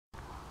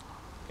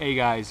Hey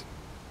guys,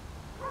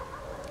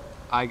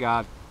 I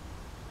got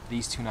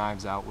these two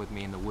knives out with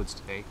me in the woods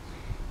today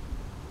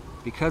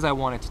because I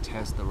wanted to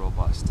test the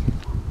Robust.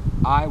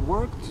 I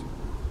worked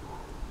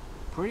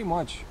pretty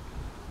much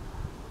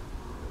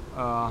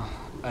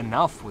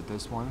enough with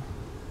this one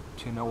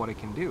to know what it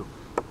can do,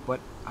 but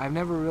I've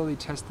never really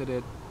tested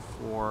it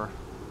for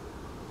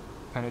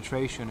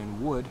penetration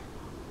in wood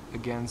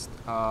against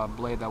a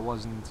blade that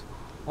wasn't,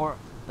 or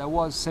that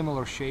was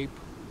similar shape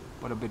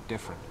but a bit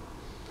different.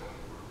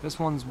 This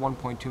one's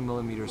 1.2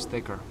 millimeters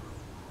thicker.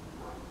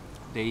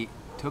 They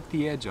took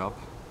the edge up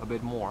a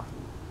bit more,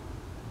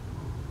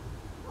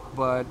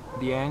 but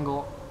the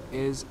angle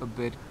is a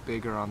bit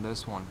bigger on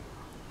this one,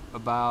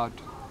 about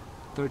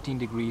 13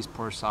 degrees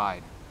per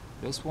side.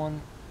 This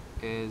one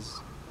is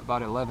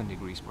about 11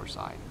 degrees per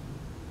side.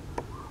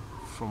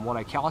 From what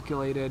I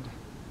calculated,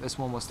 this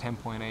one was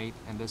 10.8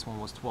 and this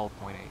one was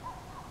 12.8.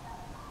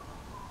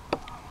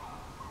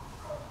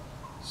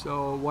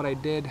 So what I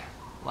did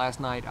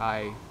last night,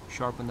 I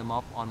sharpened them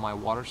up on my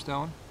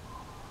Waterstone,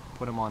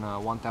 put them on a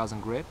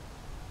 1000 grit,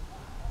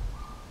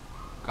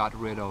 got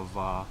rid of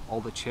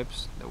all the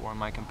chips that were on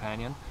my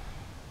companion,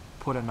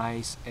 put a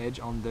nice edge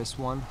on this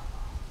one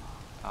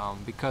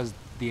because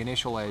the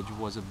initial edge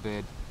was a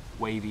bit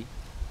wavy.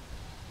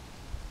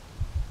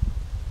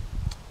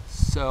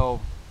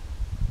 So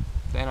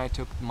then I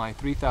took my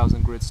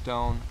 3000 grit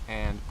stone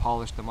and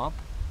polished them up,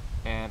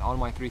 and on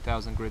my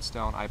 3000 grit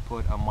stone I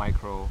put a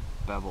micro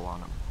bevel on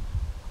them.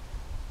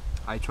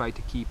 I tried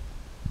to keep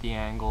the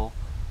angle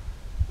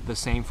the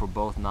same for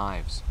both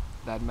knives.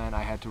 That meant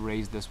I had to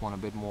raise this one a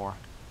bit more.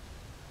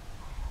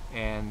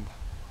 And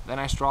then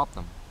I stropped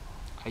them.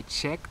 I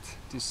checked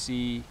to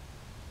see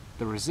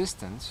the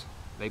resistance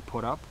they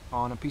put up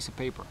on a piece of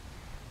paper.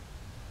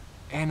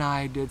 And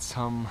I did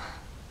some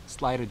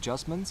slight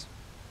adjustments.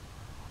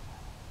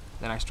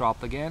 Then I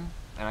stropped again,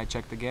 and I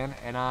checked again,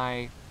 and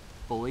I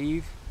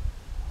believe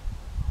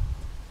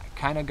I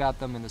kind of got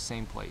them in the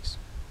same place.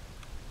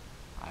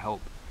 I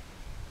hope.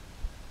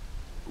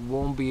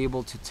 Won't be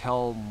able to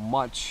tell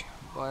much,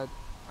 but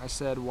I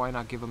said why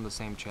not give them the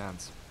same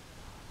chance,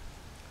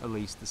 at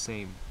least the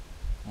same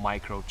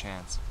micro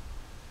chance.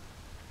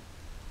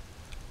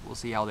 We'll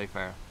see how they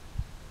fare.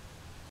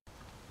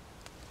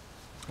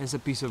 It's a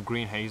piece of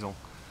green hazel.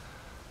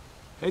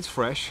 It's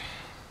fresh.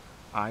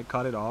 I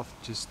cut it off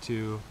just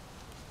to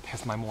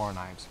test my Mora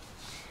knives,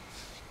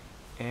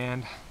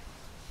 and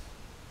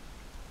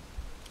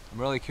I'm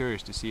really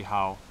curious to see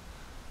how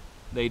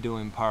they do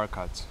in power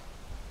cuts.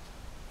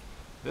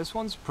 This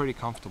one's pretty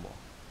comfortable,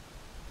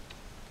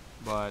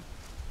 but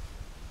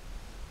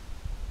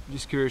I'm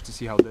just curious to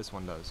see how this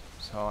one does.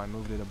 So I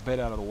moved it a bit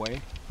out of the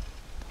way,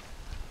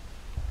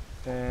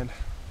 and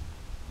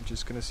I'm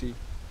just gonna see.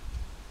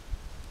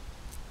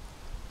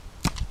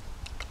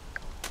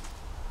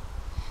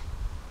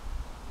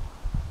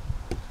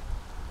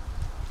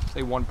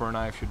 Say one per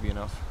knife should be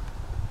enough.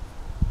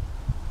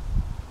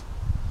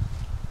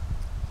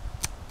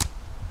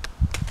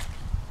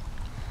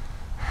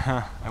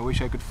 I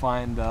wish I could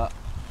find the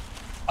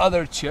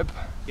other chip.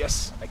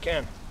 Yes, I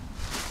can.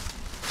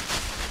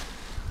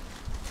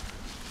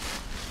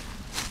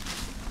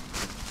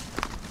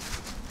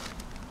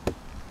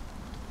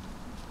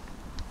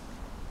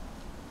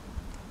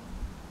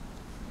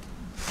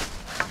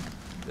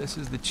 This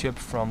is the chip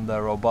from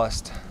the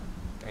Robust,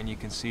 and you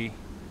can see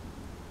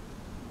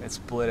it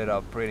split it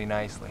up pretty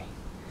nicely.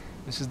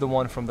 This is the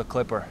one from the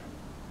Clipper,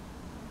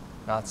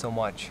 not so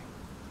much.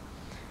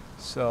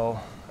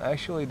 So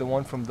actually the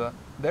one from the,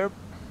 they're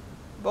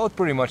both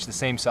pretty much the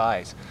same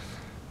size,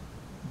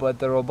 but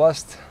the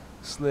Robust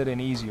slid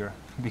in easier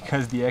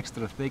because the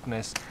extra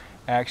thickness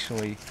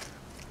actually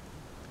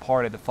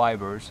parted the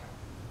fibers,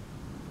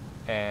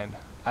 and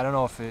I don't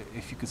know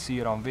if you could see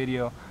it on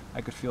video.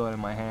 I could feel it in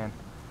my hand.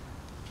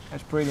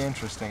 That's pretty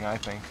interesting, I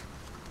think.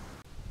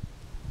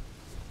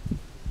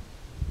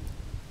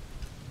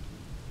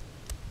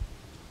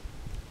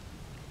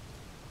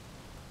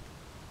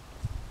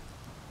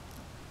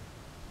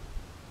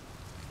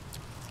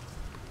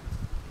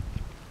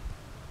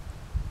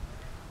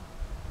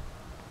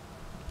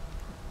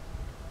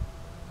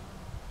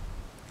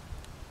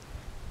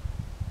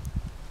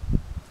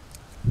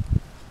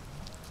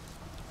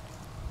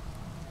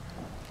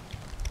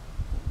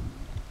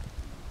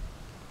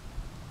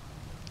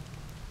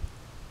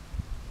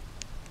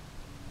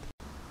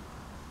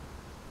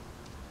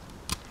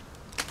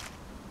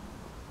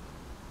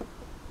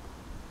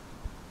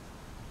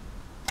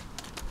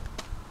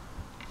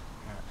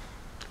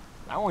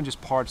 That one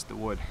just parts the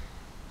wood.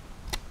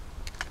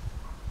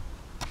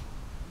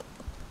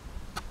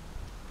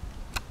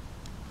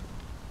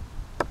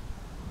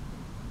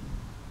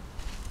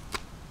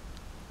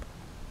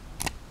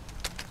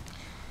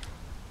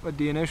 But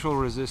the initial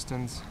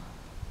resistance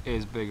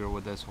is bigger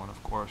with this one,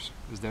 of course,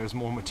 because there's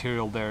more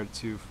material there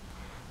to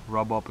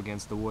rub up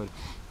against the wood.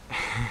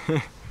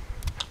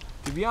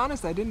 To be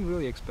honest, I didn't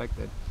really expect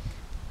it.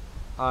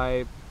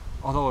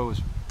 Although it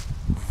was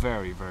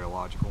very, very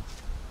logical.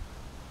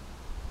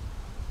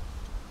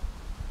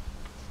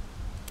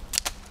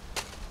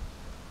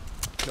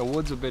 The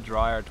wood's a bit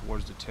drier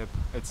towards the tip.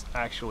 It's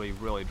actually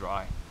really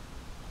dry.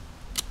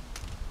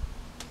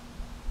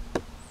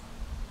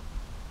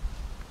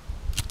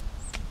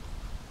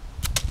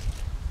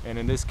 And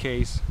in this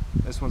case,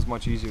 this one's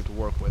much easier to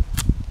work with.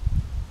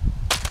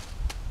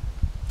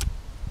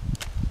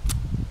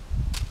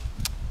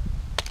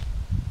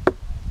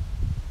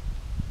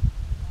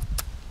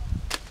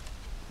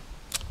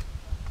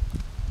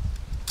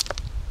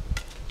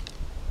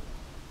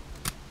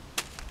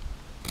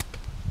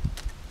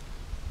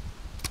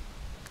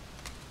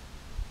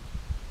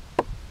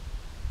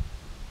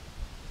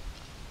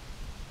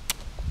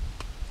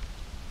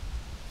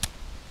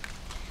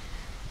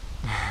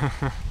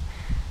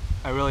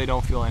 I really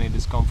don't feel any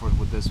discomfort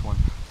with this one,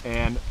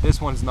 and this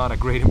one's not a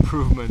great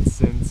improvement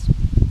since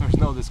there's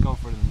no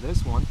discomfort in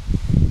this one,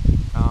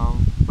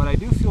 but I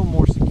do feel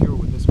more secure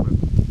with this grip.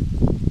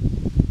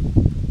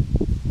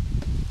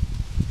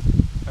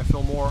 I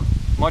feel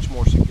much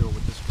more secure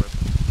with this grip.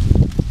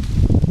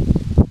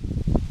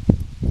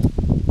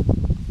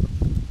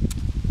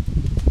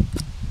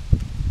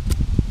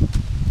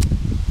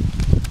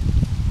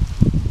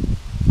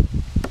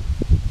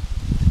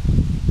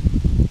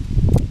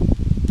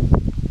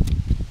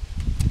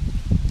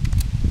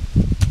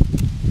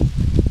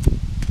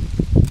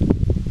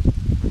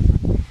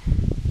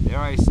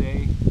 I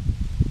say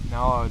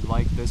now I would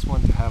like this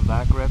one to have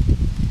that grip.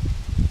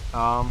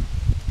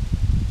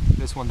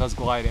 This one does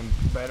glide in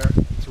better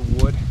to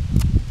wood,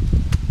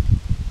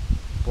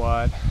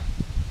 but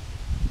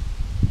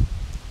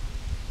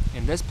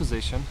in this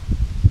position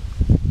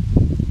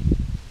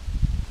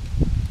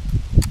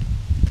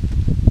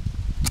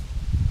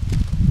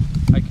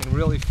I can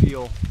really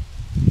feel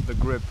the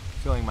grip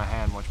filling my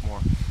hand much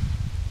more.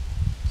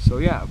 So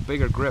yeah,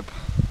 bigger grip,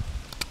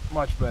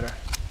 much better.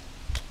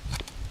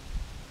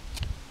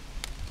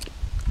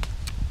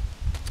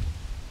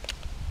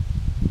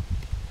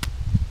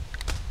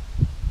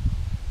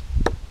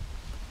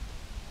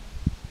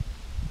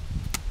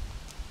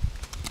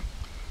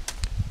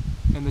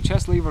 In the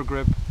chest lever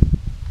grip,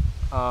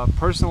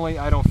 personally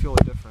I don't feel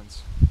a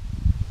difference.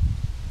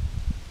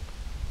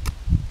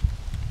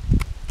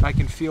 I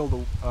can feel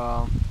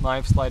the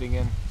knife sliding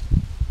in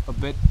a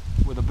bit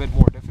with a bit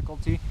more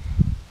difficulty,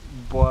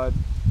 but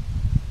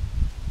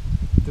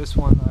this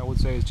one I would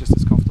say is just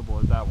as comfortable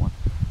as that one.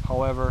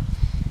 However,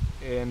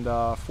 in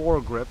the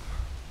foregrip,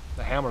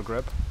 the hammer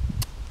grip,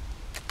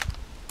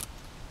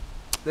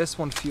 this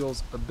one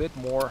feels a bit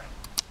more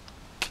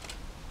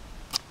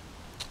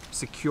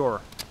secure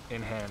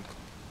in hand.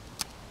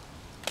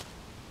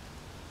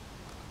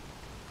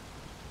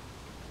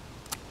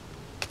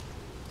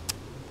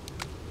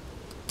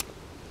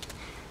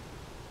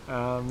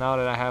 Now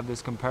that I have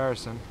this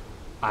comparison,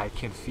 I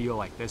can feel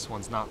like this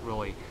one's not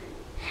really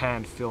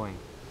hand filling,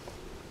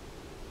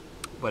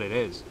 but it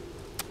is.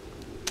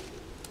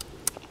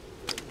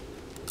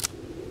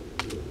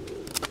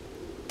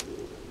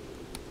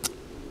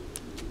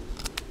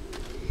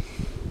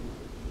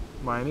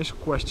 My initial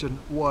question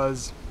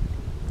was,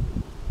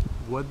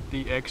 would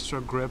the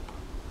extra grip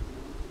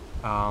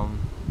kind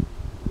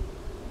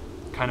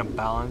of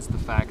balance the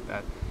fact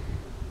that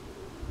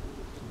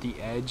the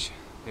edge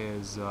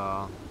is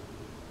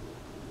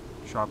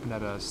sharpened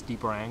at a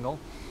steeper angle?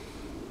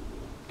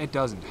 It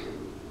doesn't.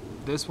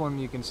 This one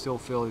you can still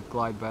feel it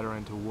glide better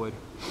into wood.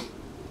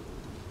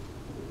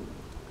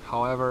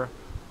 However,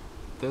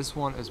 this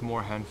one is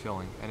more hand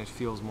filling and it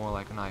feels more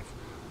like a knife.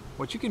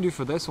 What you can do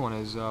for this one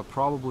is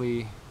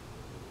probably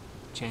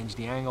change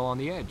the angle on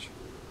the edge.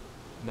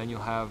 And then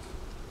you'll have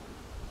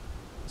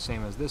the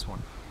same as this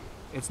one.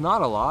 It's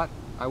not a lot,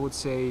 I would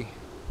say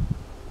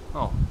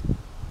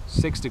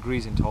 6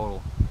 degrees in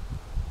total,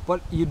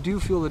 but you do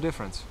feel the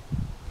difference.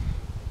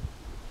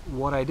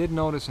 What I did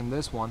notice in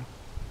this one,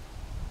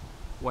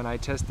 when I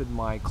tested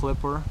my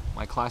clipper,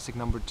 my classic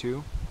number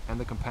 2 and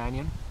the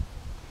companion,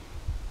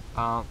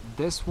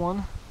 this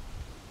one,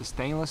 the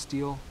stainless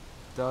steel,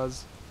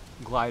 does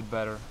glide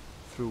better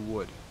through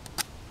wood.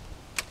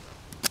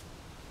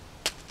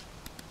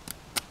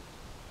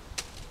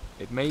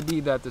 It may be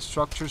that the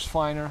structure's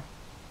finer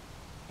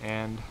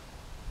and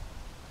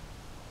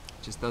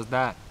it just does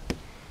that.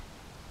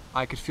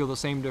 I could feel the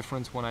same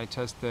difference when I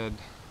tested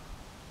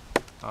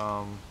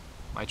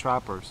my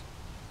trappers.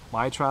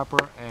 My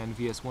trapper and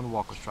VS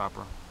Windwalker's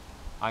trapper.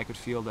 I could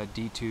feel that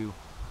D2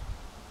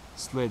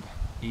 slid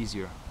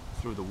easier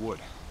through the wood.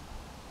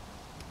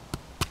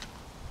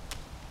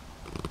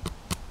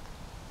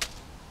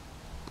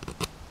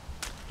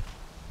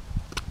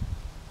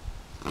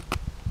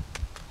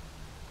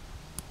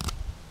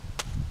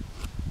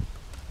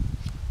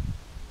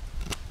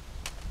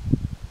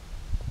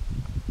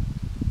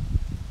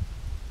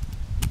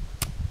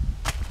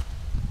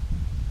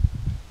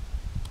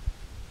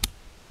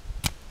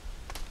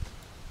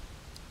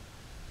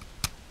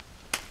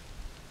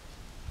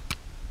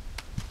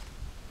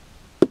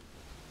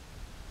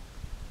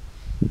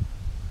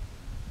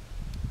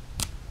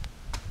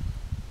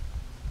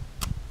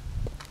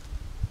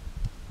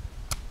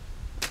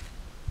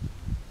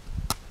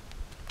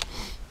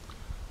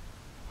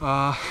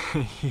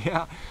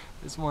 Yeah,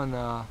 this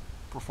one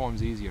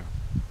performs easier.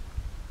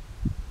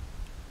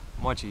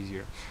 Much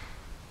easier.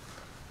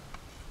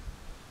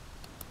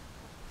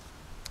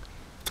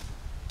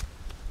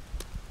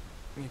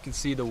 You can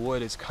see the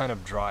wood is kind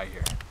of dry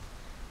here.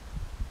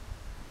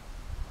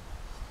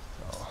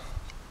 So,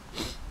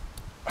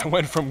 I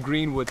went from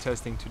green wood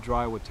testing to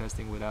dry wood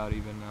testing without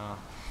even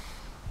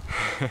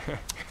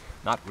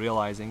not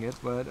realizing it,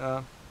 but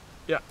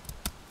yeah.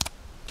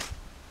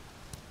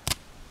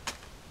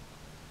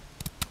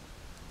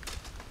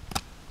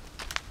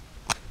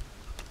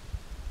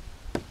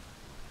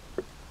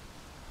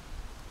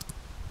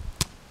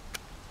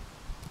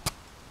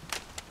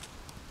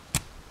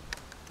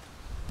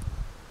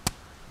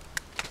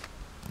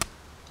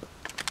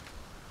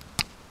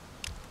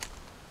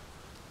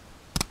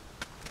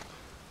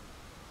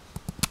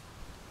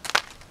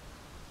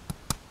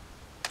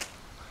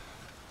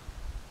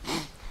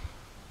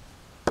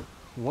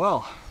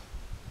 Well,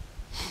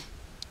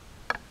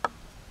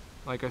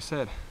 like I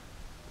said,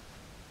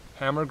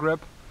 hammer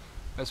grip,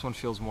 this one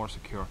feels more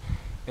secure.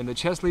 In the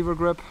chest lever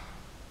grip,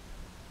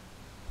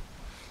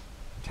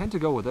 I tend to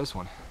go with this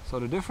one. So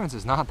the difference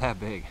is not that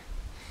big.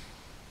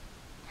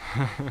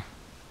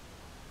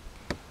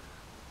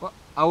 Well,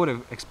 I would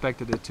have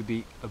expected it to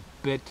be a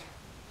bit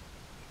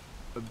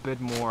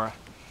more,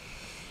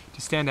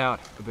 to stand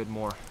out a bit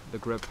more, the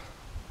grip,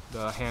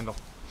 the handle.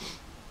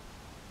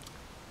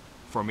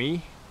 For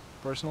me,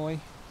 personally,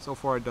 so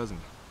far it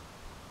doesn't.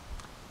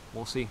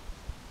 We'll see.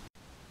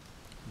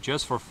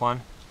 Just for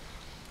fun,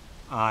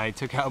 I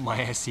took out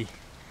my SE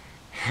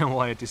and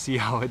wanted to see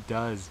how it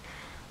does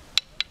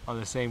on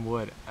the same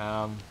wood.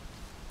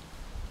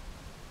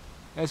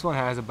 This one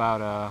has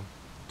about a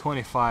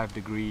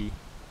 25-degree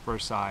per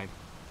side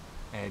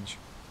edge.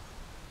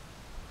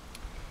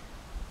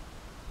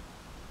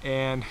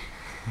 And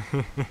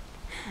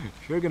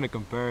if you're gonna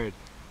compare it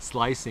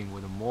slicing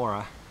with a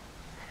Mora,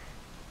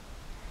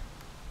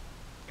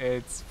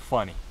 it's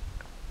funny.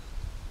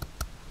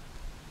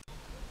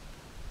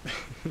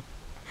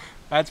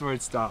 That's where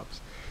it stops.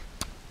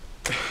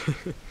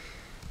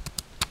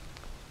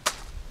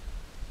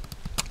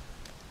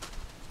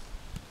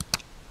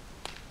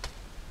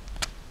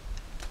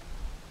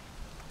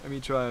 Let me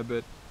try a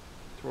bit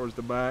towards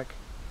the back.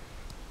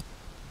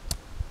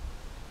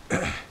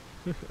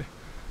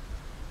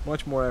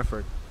 Much more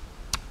effort.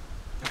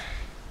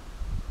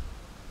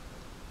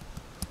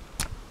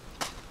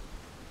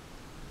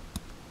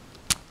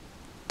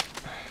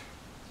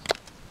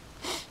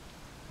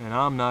 And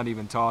I'm not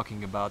even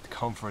talking about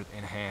comfort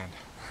in hand.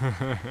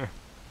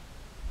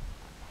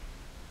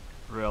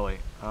 Really.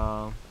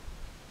 Let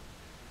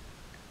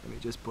me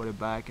just put it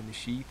back in the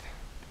sheath.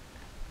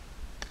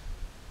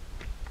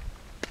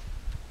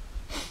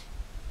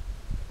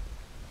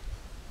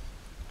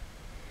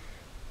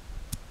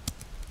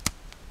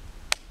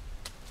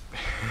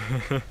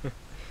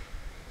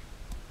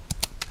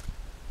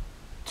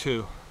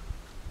 Two.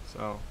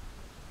 So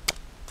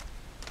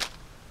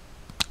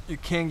you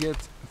can get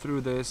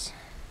through this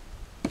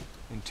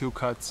in 2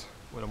 cuts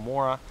with a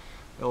Mora.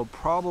 It'll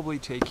probably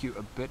take you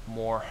a bit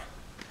more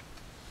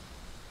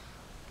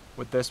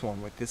with this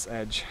one, with this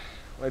edge.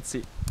 Let's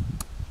see.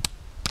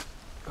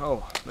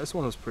 Oh, this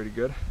one was pretty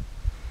good.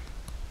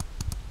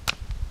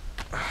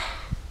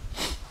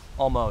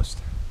 Almost.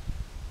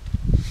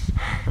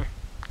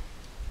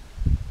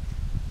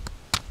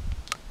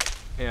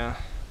 Yeah,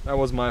 that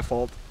was my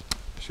fault.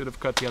 Should have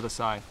cut the other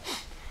side.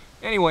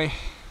 Anyway,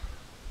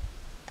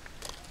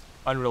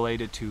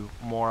 unrelated to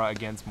Mora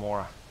against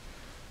Mora.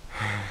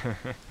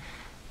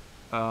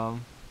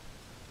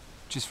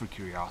 Just for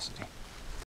curiosity.